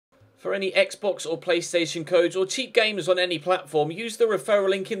For any Xbox or PlayStation codes or cheap games on any platform, use the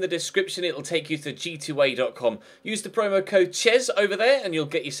referral link in the description. It'll take you to g2a.com. Use the promo code CHES over there and you'll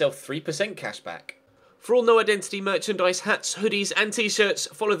get yourself 3% cash back. For all No Identity merchandise, hats, hoodies and t-shirts,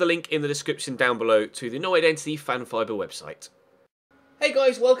 follow the link in the description down below to the No Identity Fan Fibre website. Hey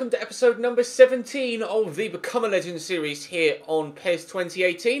guys, welcome to episode number 17 of the Become a Legend series here on PES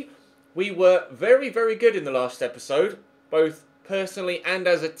 2018. We were very, very good in the last episode, both personally and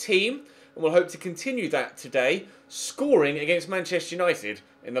as a team, and we'll hope to continue that today, scoring against Manchester United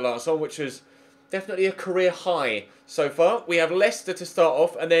in the last one, which was definitely a career high so far. We have Leicester to start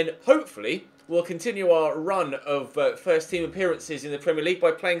off, and then hopefully we'll continue our run of first team appearances in the Premier League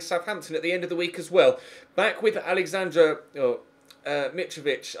by playing Southampton at the end of the week as well. Back with Alexander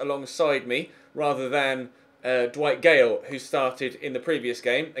Mitrovic alongside me, rather than Dwight Gale, who started in the previous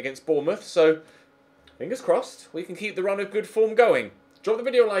game against Bournemouth, so fingers crossed, we can keep the run of good form going. Drop the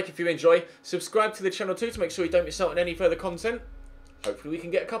video a like if you enjoy. Subscribe to the channel too to make sure you don't miss out on any further content. Hopefully we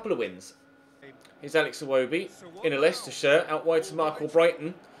can get a couple of wins. Here's Alex Iwobi in a Leicester shirt, out wide to Mark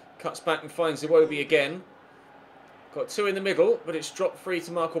Brighton. Cuts back and finds Iwobi again. Got two in the middle, but it's dropped free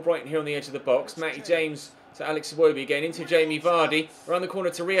to Mark Brighton here on the edge of the box. Matty James to Alex Iwobi again, into Jamie Vardy. Around the corner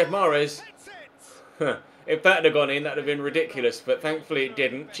to Riyad Mahrez. If that had gone in, that would have been ridiculous, but thankfully it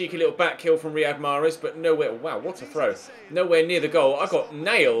didn't. Cheeky little back heel from Riyad Mahrez, but nowhere... Wow, what a throw. Nowhere near the goal. I got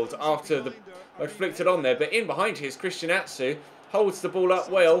nailed after I'd flicked it on there, but in behind here is Christian Atsu. Holds the ball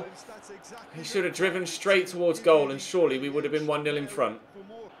up well. He should have driven straight towards goal, and surely we would have been 1-0 in front.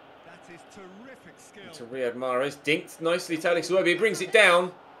 To Riyad Mahrez. Dinked nicely to Alex Iwobi. He brings it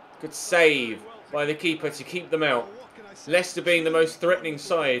down. Good save by the keeper to keep them out. Leicester being the most threatening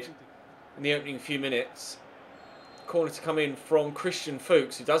side in the opening few minutes. Corner to come in from Christian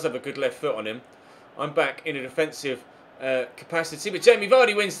Fuchs, who does have a good left foot on him. I'm back in a defensive capacity, but Jamie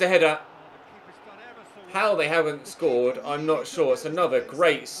Vardy wins the header. How they haven't scored, I'm not sure. It's another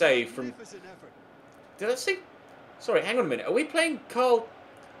great save from... Did I see? Sorry, hang on a minute. Are we playing Carl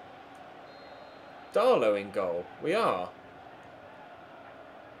Darlow in goal? We are.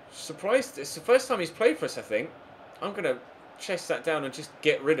 Surprised. It's the first time he's played for us, I think. I'm going to chest that down and just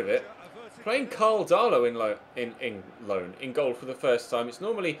get rid of it. Playing Carl Darlow in goal for the first time. It's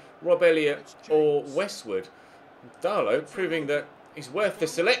normally Rob Elliott or Westwood. Darlow proving that he's worth the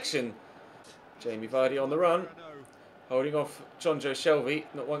selection. Jamie Vardy on the run. Holding off John Joe Shelvey,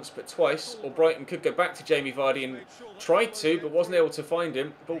 not once but twice. Or Brighton could go back to Jamie Vardy and tried to, but wasn't able to find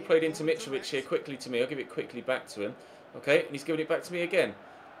him. Ball played into Mitrovic here quickly to me. I'll give it quickly back to him. Okay, and he's giving it back to me again.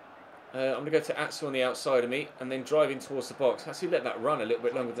 I'm going to go to Atsu on the outside of me and then drive in towards the box. Atsu let that run a little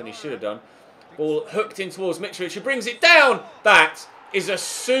bit longer than he should have done. Ball hooked in towards Mitrovic, who brings it down. That is a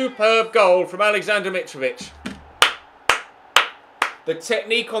superb goal from Alexander Mitrovic. The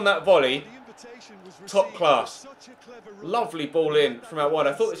technique on that volley, top class. Lovely ball in from out wide.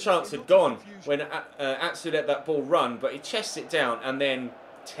 I thought the chance had gone when Atsu let that ball run, but he chests it down and then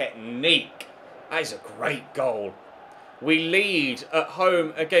technique. That is a great goal. We lead at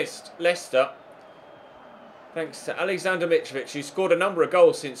home against Leicester, thanks to Alexander Mitrovic, who scored a number of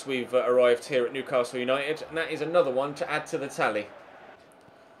goals since we've arrived here at Newcastle United, and that is another one to add to the tally.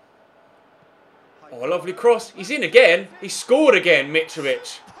 Oh, a lovely cross. He's in again. He scored again,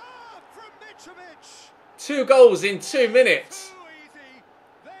 Mitrovic. 2 goals in 2 minutes.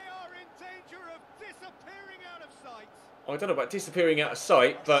 Oh, I don't know about disappearing out of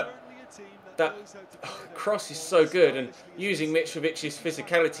sight, but that cross is so good, and using Mitrovic's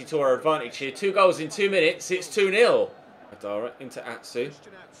physicality to our advantage here. 2 goals in 2 minutes, it's 2-0. Adara into Atsu.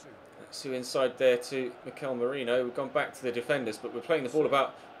 Atsu inside there to Mikel Merino. We've gone back to the defenders, but we're playing the ball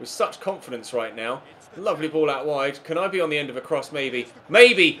about with such confidence right now. Lovely ball out wide. Can I be on the end of a cross? Maybe.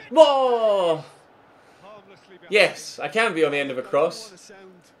 Maybe! More! Yes, I can be on the end of a cross.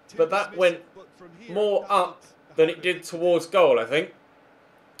 But that went more up than it did towards goal, I think.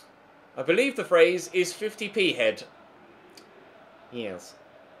 I believe the phrase is 50p head. Yes.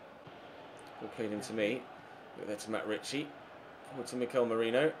 Ball played into me. Go there to Matt Ritchie. Forward to Mikel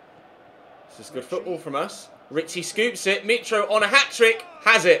Merino. This is good football from us. Ritchie scoops it. Mitro on a hat-trick.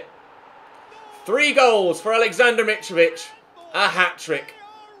 Has it. 3 goals for Alexander Mitrovic. A hat-trick.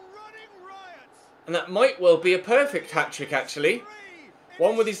 And that might well be a perfect hat-trick, actually.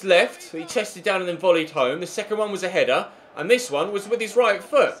 One with his left. He chested down and then volleyed home. The second one was a header. And this one was with his right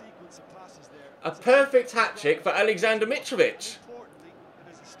foot. A perfect hat-trick for Alexander Mitrovic.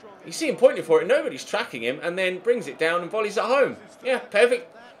 You see him pointing for it, nobody's tracking him, and then brings it down and volleys at home. Yeah,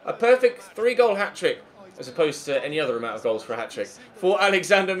 perfect. A perfect 3-goal hat-trick, as opposed to any other amount of goals for a hat-trick, for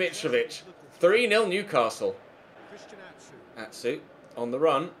Alexander Mitrovic. 3-0 Newcastle. Atsu on the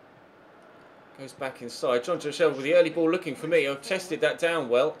run. Goes back inside. John Joshua with the early ball looking for me. I've tested that down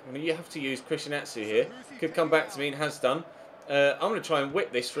well. I mean, you have to use Christian Atsu here. Could come back to me and has done. I'm going to try and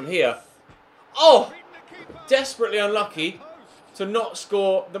whip this from here. Oh! Desperately unlucky to not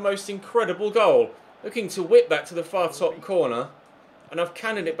score the most incredible goal. Looking to whip that to the far top corner. And I've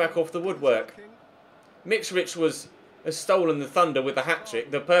cannoned it back off the woodwork. Mitrovic has stolen the thunder with the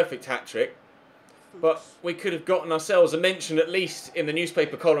hat-trick, the perfect hat-trick. But we could have gotten ourselves a mention at least in the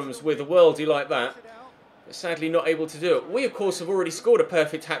newspaper columns with a worldie like that. But sadly not able to do it. We of course have already scored a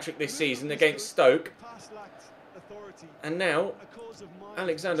perfect hat-trick this season against Stoke. And now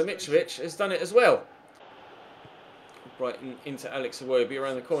Alexander Mitrovic has done it as well. Brighton into Alex Iwobi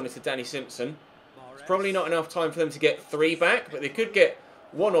around the corner to Danny Simpson. It's probably not enough time for them to get 3 back, but they could get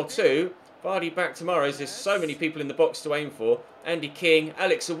 1 or 2. Vardy back to Murray's. There's so many people in the box to aim for. Andy King,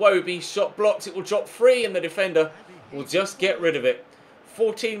 Alex Iwobi, shot blocked. It will drop free and the defender will just get rid of it.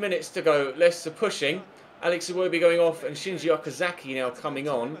 14 minutes to go. Leicester pushing. Alex Iwobi going off and Shinji Okazaki now coming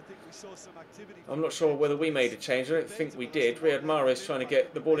on. I'm not sure whether we made a change. I don't think we did. Riyad Mahrez trying to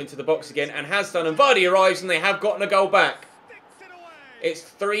get the ball into the box again and has done. And Vardy arrives and they have gotten a goal back. It's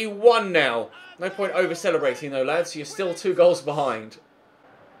 3-1 now. No point over celebrating though, lads. You're still 2 goals behind.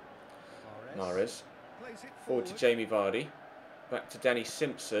 Mahrez. Forward to Jamie Vardy. Back to Danny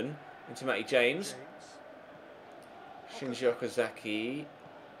Simpson. Into Matty James. Shinji Okazaki.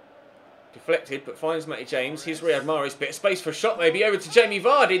 Deflected, but finds Matty James. Here's Riyad Mahrez. Bit of space for a shot maybe. Over to Jamie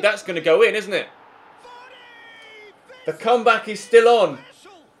Vardy. That's going to go in, isn't it? The comeback is still on.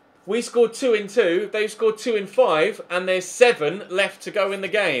 We scored 2 in 2. They've scored 2 in 5. And there's 7 left to go in the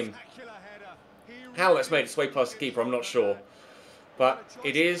game. How that's made its way past the keeper, I'm not sure. But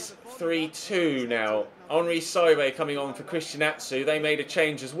it is 3-2 now. Henri Saibe coming on for Christian Atsu. They made a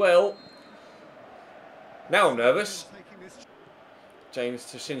change as well. Now I'm nervous. James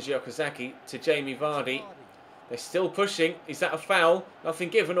to Shinji Okazaki to Jamie Vardy. They're still pushing. Is that a foul? Nothing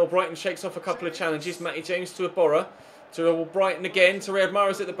given, or Brighton shakes off a couple of challenges. Matty James to Iborra. To Brighton again. To Riyad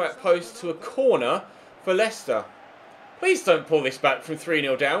Mahrez at the back post. To a corner for Leicester. Please don't pull this back from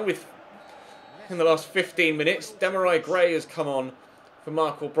 3-0 down with in the last 15 minutes. Demarai Gray has come on for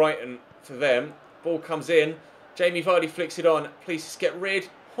Mark Brighton for them. Ball comes in. Jamie Vardy flicks it on. Please just get rid.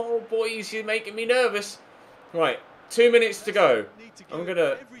 Oh, boys, you're making me nervous. Right, 2 minutes to go. I'm going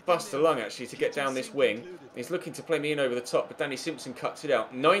to bust a lung, actually, to get down this wing. He's looking to play me in over the top, but Danny Simpson cuts it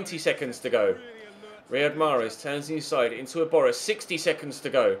out. 90 seconds to go. Riyad Mahrez turns inside into Iborra. 60 seconds to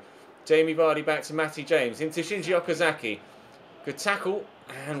go. Jamie Vardy back to Matty James. Into Shinji Okazaki. Good tackle,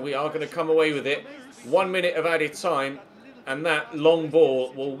 and we are going to come away with it. 1 minute of added time, and that long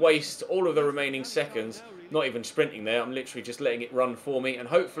ball will waste all of the remaining seconds. Not even sprinting there, I'm literally just letting it run for me, and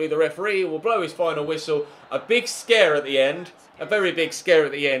hopefully the referee will blow his final whistle. A big scare at the end, a very big scare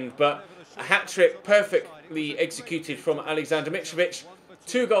at the end, but a hat-trick perfectly executed from Alexander Mitrovic.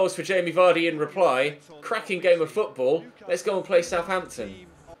 2 goals for Jamie Vardy in reply. Cracking game of football. Let's go and play Southampton.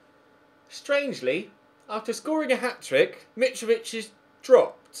 Strangely, after scoring a hat-trick, Mitrovic is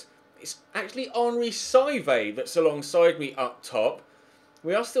dropped. It's actually Henri Saive that's alongside me up top.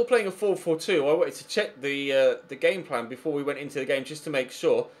 We are still playing a 4-4-2. I wanted to check the game plan before we went into the game just to make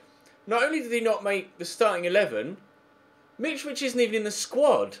sure. Not only did he not make the starting 11, Mitrovic isn't even in the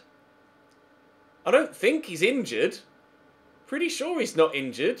squad. I don't think he's injured. Pretty sure he's not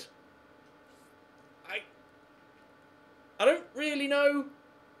injured. I don't really know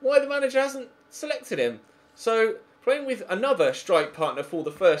why the manager hasn't selected him. So, playing with another strike partner for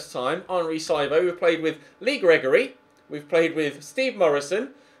the first time, Henri Saive. We've played with Lee Gregory. We've played with Steve Morrison,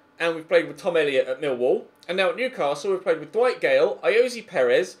 and we've played with Tom Elliott at Millwall. And now at Newcastle, we've played with Dwight Gale, Ayoze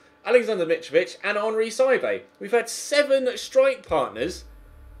Perez, Alexander Mitrovic, and Henri Saive. We've had 7 strike partners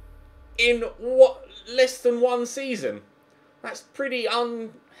in less than 1 season. That's pretty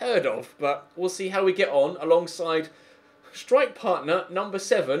unheard of, but we'll see how we get on alongside strike partner number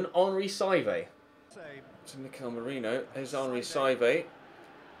 7, Henri Saive. To Mikel Merino, there's Henri Saive.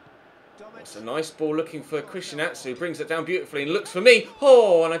 That's a nice ball looking for Christian Atsu. Brings it down beautifully and looks for me.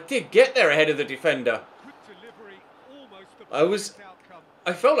 Oh, and I did get there ahead of the defender. I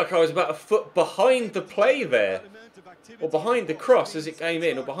felt like I was about a foot behind the play there. Or behind the cross as it came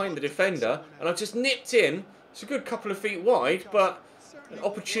in, or behind the defender. And I just nipped in. It's a good couple of feet wide, but an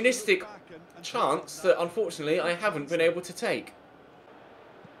opportunistic chance that unfortunately I haven't been able to take.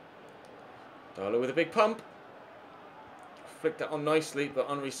 Darlow with a big pump. Flicked that on nicely, but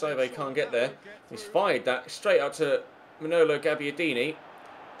Henri Saive can't get there. He's fired that straight out to Manolo Gabbiadini.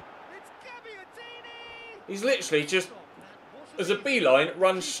 He's literally just, as a beeline,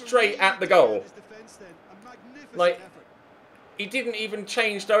 run straight at the goal. Like, he didn't even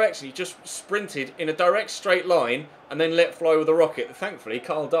change direction. He just sprinted in a direct straight line and then let fly with a rocket. Thankfully,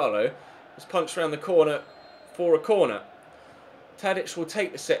 Carl Darlow was punched around the corner for a corner. Tadic will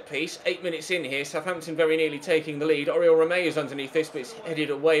take the set piece. 8 minutes in here. Southampton very nearly taking the lead. Oriol Romeu is underneath this, but it's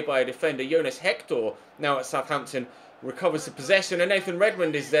headed away by a defender. Jonas Hector now at Southampton recovers the possession. And Nathan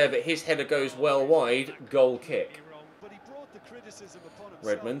Redmond is there, but his header goes well wide. Goal kick.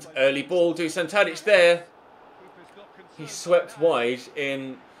 Redmond. Early ball. Dusan Tadic there. He swept wide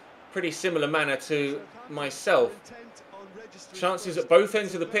in pretty similar manner to myself. Chances at both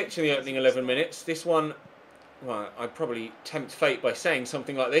ends of the pitch in the opening 11 minutes. This one... Well, I'd probably tempt fate by saying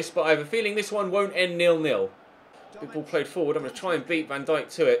something like this, but I have a feeling this one won't end 0-0. Big ball played forward. I'm going to try and beat Van Dijk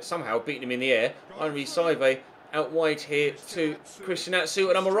to it. Somehow beating him in the air. Henri Saive out wide here to Christian Atsu,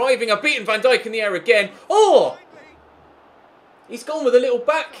 and I'm arriving. I've beaten Van Dijk in the air again. Oh! He's gone with a little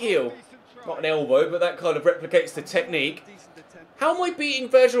back heel. Not an elbow, but that kind of replicates the technique. How am I beating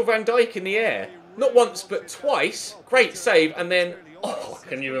Virgil van Dijk in the air? Not once, but twice. Great save, and then... Oh,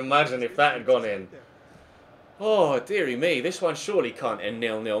 can you imagine if that had gone in? Oh, dearie me. This one surely can't end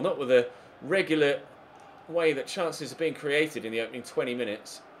 0-0. Not with the regular way that chances are being created in the opening 20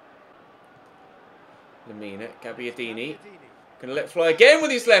 minutes. Lemina, Gabbiadini. Going to let fly again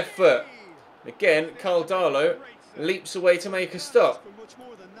with his left foot. Again, Carl Darlow leaps away to make a stop.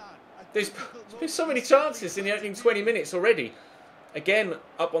 There's been so many chances in the opening 20 minutes already. Again,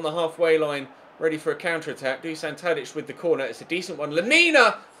 up on the halfway line, ready for a counter-attack. Dusan Tadic with the corner. It's a decent one.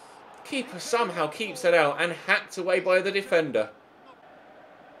 Lemina! Keeper somehow keeps it out and hacked away by the defender.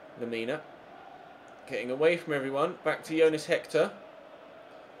 Lemina. Getting away from everyone. Back to Jonas Hector.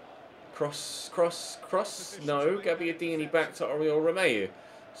 Cross, cross, cross. No. Gabbiadini back to Oriol Romeu.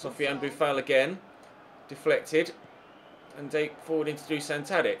 Sofiane Boufal again. Deflected. And take forward into Dusan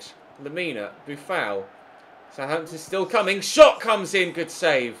Tadic. Lemina. Boufal. Southampton's still coming. Shot comes in. Good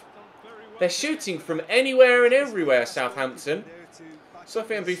save. They're shooting from anywhere and everywhere, Southampton.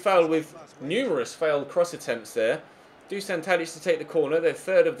 Sofiane Boufal with numerous failed cross attempts there. Dusan Tadic to take the corner. Their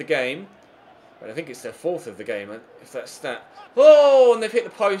third of the game. But I think it's their fourth of the game, if that's that. Oh, and they've hit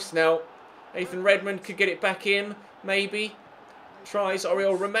the post now. Nathan Redmond could get it back in, maybe. Tries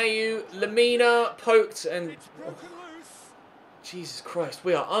Oriol Romeu. Lemina poked and... Oh, Jesus Christ,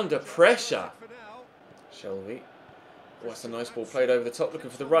 we are under pressure. Shelby. Oh, that's a nice ball played over the top, looking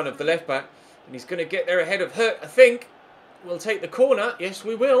for the run of the left back. And he's going to get there ahead of Hurt, I think. We'll take the corner. Yes,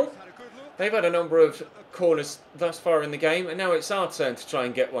 we will. They've had a number of corners thus far in the game, and now it's our turn to try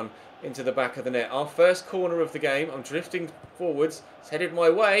and get one into the back of the net. Our first corner of the game. I'm drifting forwards. It's headed my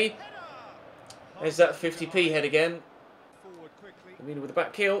way. There's that 50p head again. Lemina with the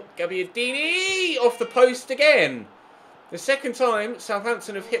back heel. Gabbiadini off the post again. The second time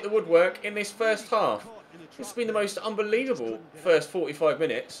Southampton have hit the woodwork in this first half. This has been the most unbelievable first 45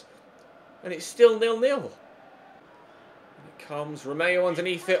 minutes, and it's still 0-0. Comes Romeu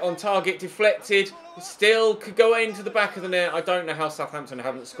underneath it, on target, deflected. It still could go into the back of the net. I don't know how Southampton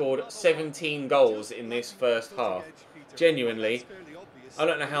haven't scored 17 goals in this first half. Genuinely, I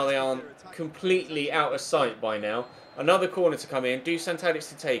don't know how they aren't completely out of sight by now. Another corner to come in. Dusan Tadic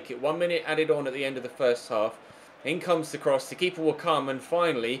to take it. 1 minute added on at the end of the first half. In comes the cross. The keeper will come, and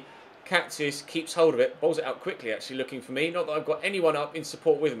finally, Cactus keeps hold of it. Balls it out quickly, actually, looking for me. Not that I've got anyone up in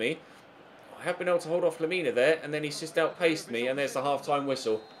support with me. I have been able to hold off Lemina there, and then he's just outpaced me, and there's the half-time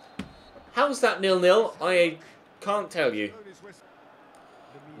whistle. How's that 0-0? I can't tell you.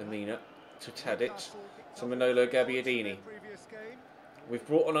 Lemina to Tadic to Manolo Gabbiadini. We've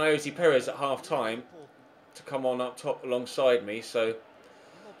brought on Iosi Perez at half-time to come on up top alongside me, so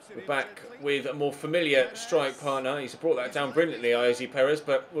we're back with a more familiar strike partner. He's brought that down brilliantly, Iosi Perez,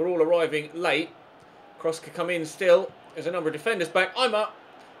 but we're all arriving late. Cross could come in still. There's a number of defenders back. I'm up.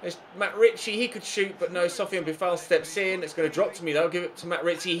 There's Matt Ritchie. He could shoot, but no. Sofiane Boufal steps in. It's going to drop to me, though. Give it to Matt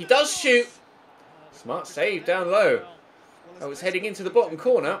Ritchie. He does shoot. Smart save down low. I was heading into the bottom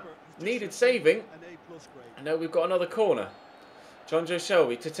corner. Needed saving. And now we've got another corner. John Joe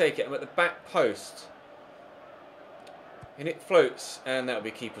Shelby to take it. I'm at the back post. And it floats, and that'll be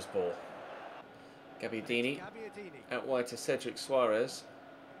keeper's ball. Gabbiadini out wide to Cedric Suarez.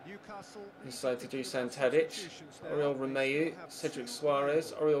 Inside to Dusan Tadic. Oriol Romeu. Cedric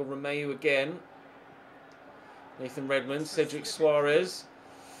Suarez. Oriol Romeu again. Nathan Redmond. Cedric Suarez.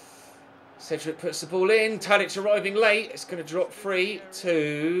 Cedric puts the ball in. Tadic arriving late. It's going to drop free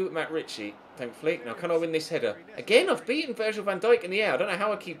to Matt Ritchie, thankfully. Now, can I win this header? Again, I've beaten Virgil van Dijk in the air. I don't know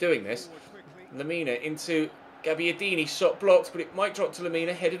how I keep doing this. Lemina into Gabbiadini. Shot blocked, but it might drop to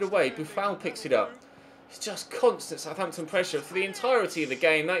Lemina. Headed away. Boufal picks it up. It's just constant Southampton pressure for the entirety of the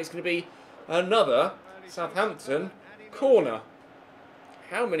game. That is going to be another Southampton Corner.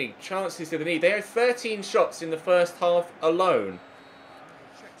 How many chances did they need? They had 13 shots in the first half alone.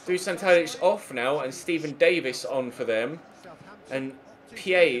 Dusan Tadic off now, and Stephen Davis on for them. And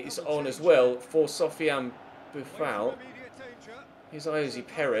Pierre is on as well for Sofiane Boufal. Here's Iosi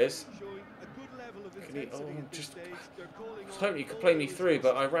Perez. Just hoping he could play me through,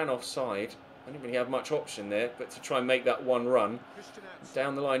 but I ran offside. I didn't really have much option there, but to try and make that one run.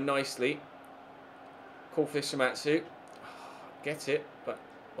 Down the line nicely. Call for Shimatsu. Get it, but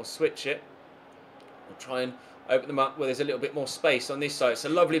I'll switch it. I'll try and open them up where there's a little bit more space on this side. It's a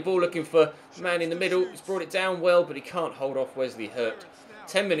lovely ball looking for man in the middle. He's brought it down well, but he can't hold off Wesley Hurt.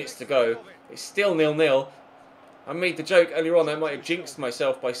 10 minutes to go. It's still 0-0. I made the joke earlier on that I might have jinxed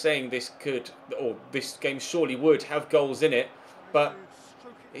myself by saying this game surely would have goals in it, but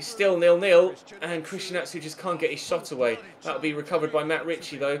it's still 0-0, and Christian Atsu just can't get his shot away. That'll be recovered by Matt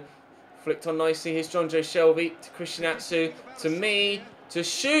Ritchie though. Flicked on nicely. Here's John Joe Shelby to Christian Atsu, to me, to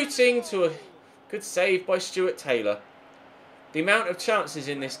shooting, to a good save by Stuart Taylor. The amount of chances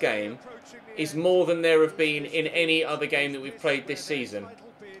in this game is more than there have been in any other game that we've played this season.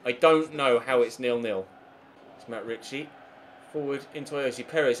 I don't know how it's 0-0. It's Matt Ritchie. Forward into Iosi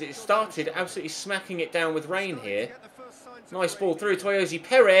Perez. It started absolutely smacking it down with rain here. Nice ball through to Iosi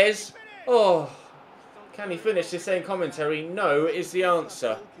Perez. Oh, can he finish this same commentary? No is the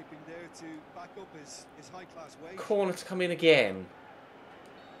answer. Corner to come in again.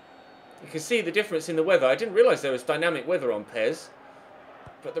 You can see the difference in the weather. I didn't realise there was dynamic weather on Pez,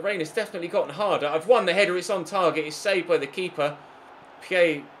 but the rain has definitely gotten harder. I've won the header. It's on target. It's saved by the keeper.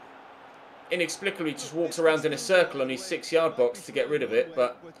 Pierre inexplicably just walks around in a circle on his 6-yard box to get rid of it,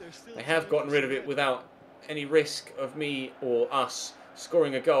 but they have gotten rid of it without any risk of me or us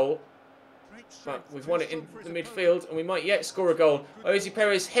scoring a goal. But we've won it in the midfield, and we might yet score a goal. Iosi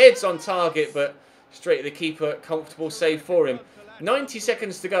Perez heads on target, but straight to the keeper. Comfortable save for him. 90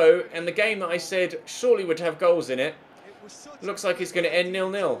 seconds to go, and the game that I said surely would have goals in it looks like it's going to end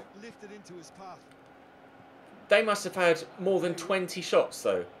 0-0. They must have had more than 20 shots,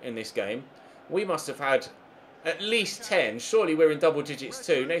 though, in this game. We must have had at least 10. Surely we're in double digits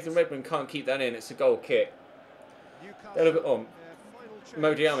too. Nathan Redmond can't keep that in. It's a goal kick. They'll have it on.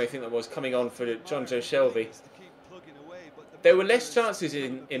 Modiami, I think that was, coming on for John Joe Shelby. There were less chances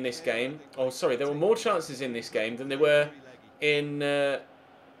in this game. Oh, sorry, there were more chances in this game than there were in the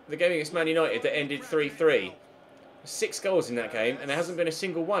game against Man United that ended 3-3. 6 goals in that game, and there hasn't been a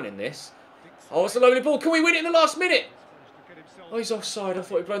single one in this. Oh, it's a lovely ball. Can we win it in the last minute? Oh, he's offside. I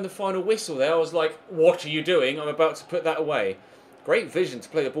thought he'd blown the final whistle there. I was like, what are you doing? I'm about to put that away. Great vision to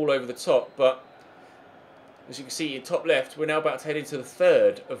play the ball over the top, but as you can see in top left, we're now about to head into the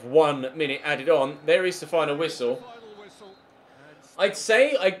third of 1 minute added on. There is the final whistle. I'd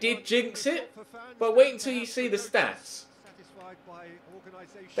say I did jinx it, but wait until you see the stats.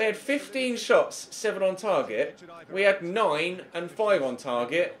 They had 15 shots, 7 on target. We had 9 and 5 on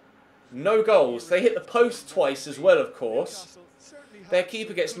target. No goals. They hit the post twice as well, of course. Their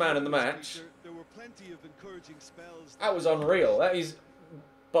keeper gets man of the match. That was unreal. That is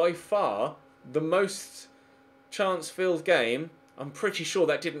by far the most chance-filled game. I'm pretty sure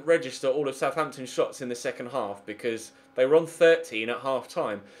that didn't register all of Southampton's shots in the second half because they were on 13 at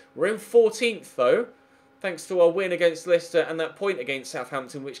half-time. We're in 14th, though, thanks to our win against Leicester and that point against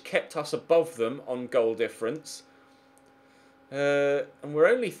Southampton, which kept us above them on goal difference. And we're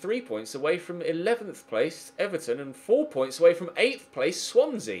only 3 points away from 11th place, Everton, and 4 points away from 8th place,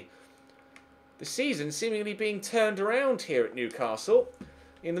 Swansea. The season seemingly being turned around here at Newcastle.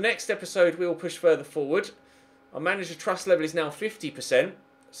 In the next episode, we will push further forward. Our manager trust level is now 50%,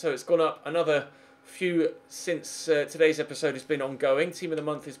 so it's gone up another few since today's episode has been ongoing. Team of the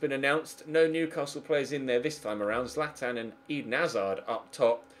month has been announced. No Newcastle players in there this time around. Zlatan and Eden Hazard up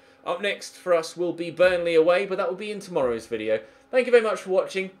top. Up next for us will be Burnley away, but that will be in tomorrow's video. Thank you very much for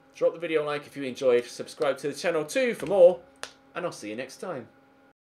watching. Drop the video a like if you enjoyed. Subscribe to the channel too for more, and I'll see you next time.